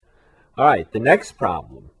All right, the next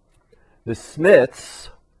problem. The Smiths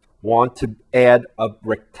want to add a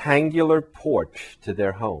rectangular porch to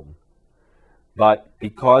their home, but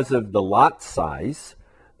because of the lot size,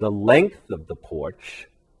 the length of the porch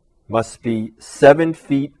must be 7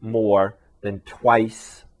 feet more than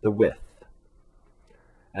twice the width.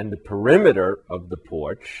 And the perimeter of the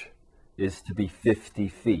porch is to be 50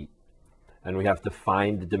 feet. And we have to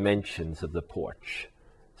find the dimensions of the porch.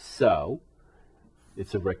 So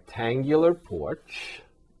it's a rectangular porch,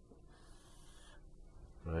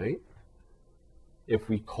 right? If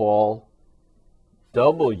we call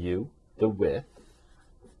W the width,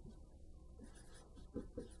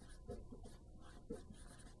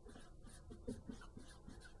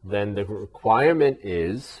 then the requirement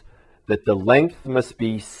is that the length must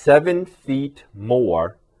be 7 feet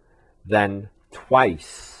more than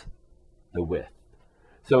twice the width.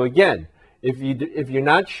 So again, if you're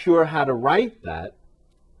not sure how to write that,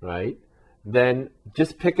 right, then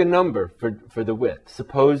just pick a number for the width.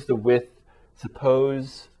 Suppose the width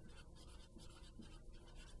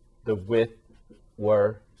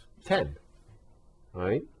were 10,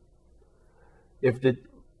 right? If the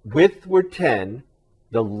width were 10,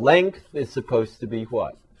 the length is supposed to be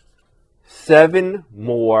what? 7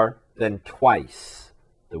 more than twice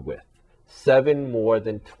the width. 7 more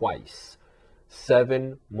than twice.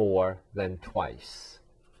 7 more than twice,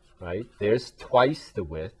 right? There's twice the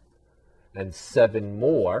width, and 7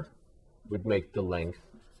 more would make the length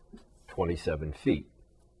 27 feet,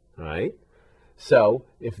 right? So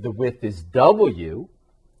if the width is W,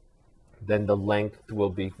 then the length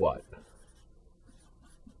will be what?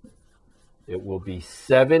 It will be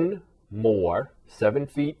 7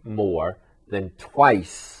 feet more than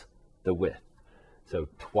twice the width. So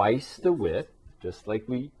twice the width, just like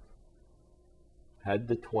we had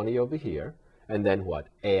the 20 over here, and then what?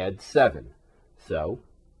 Add 7. So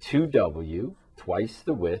 2W, twice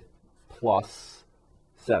the width, plus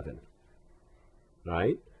 7,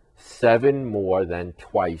 right? 7 more than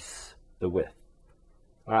twice the width.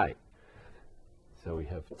 All right, so we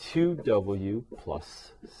have 2W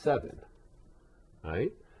plus 7,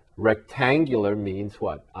 right? Rectangular means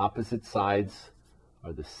what? Opposite sides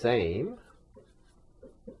are the same,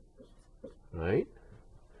 right?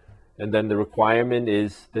 And then the requirement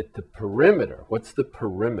is that the perimeter, what's the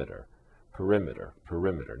perimeter? Perimeter,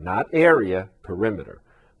 not area, perimeter.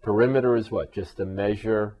 Perimeter is what? Just a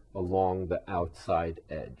measure along the outside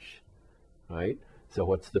edge, right? So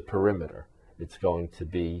what's the perimeter? It's going to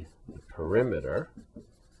be, the perimeter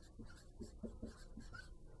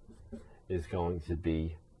is going to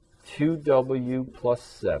be 2W plus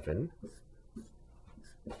 7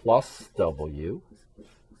 plus W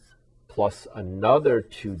plus another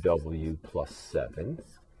 2W plus 7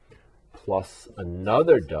 plus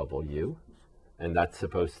another W, and that's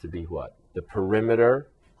supposed to be what? The perimeter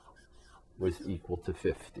was equal to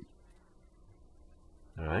 50.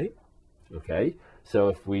 All right? Okay, so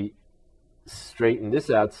if we straighten this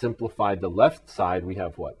out, simplify the left side, we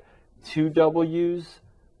have what? 2 W's,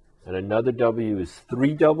 and another W is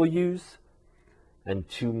 3 W's, and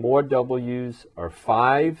 2 more W's are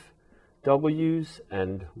 5 W's,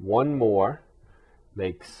 and 1 more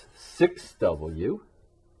makes 6W,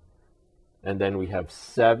 and then we have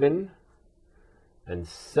 7, and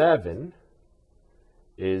 7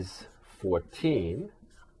 is 14,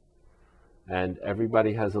 and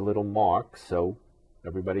everybody has a little mark, so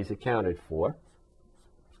everybody's accounted for.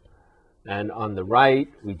 And on the right,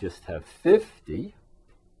 we just have 50,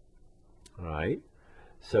 all right?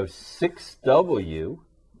 So 6W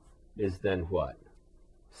is then what?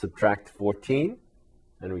 Subtract 14,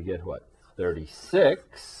 and we get what?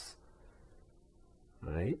 36,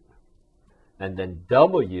 right? And then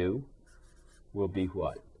W will be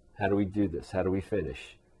what? How do we do this? How do we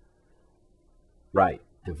finish? Right,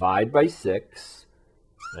 divide by 6,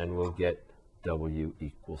 and we'll get W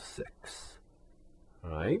equals 6,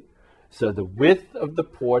 all right? So the width of the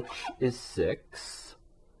porch is 6.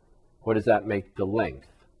 What does that make the length?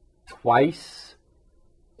 Twice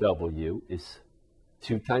W is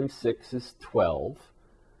 2 times 6 is 12.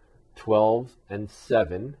 12 and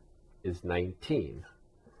 7 is 19.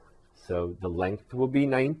 So the length will be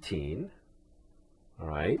 19, all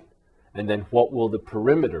right? And then what will the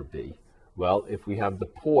perimeter be? Well, if we have the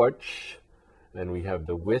porch and we have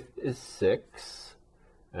the width is 6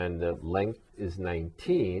 and the length is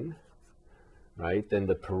 19, right? Then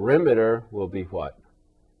the perimeter will be what?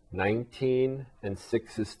 19 and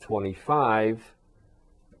 6 is 25.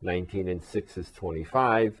 19 and 6 is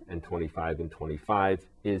 25, and 25 and 25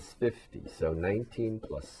 is 50. So 19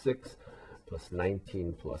 plus 6 plus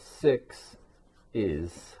 19 plus 6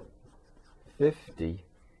 is 50,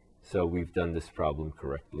 So we've done this problem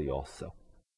correctly also.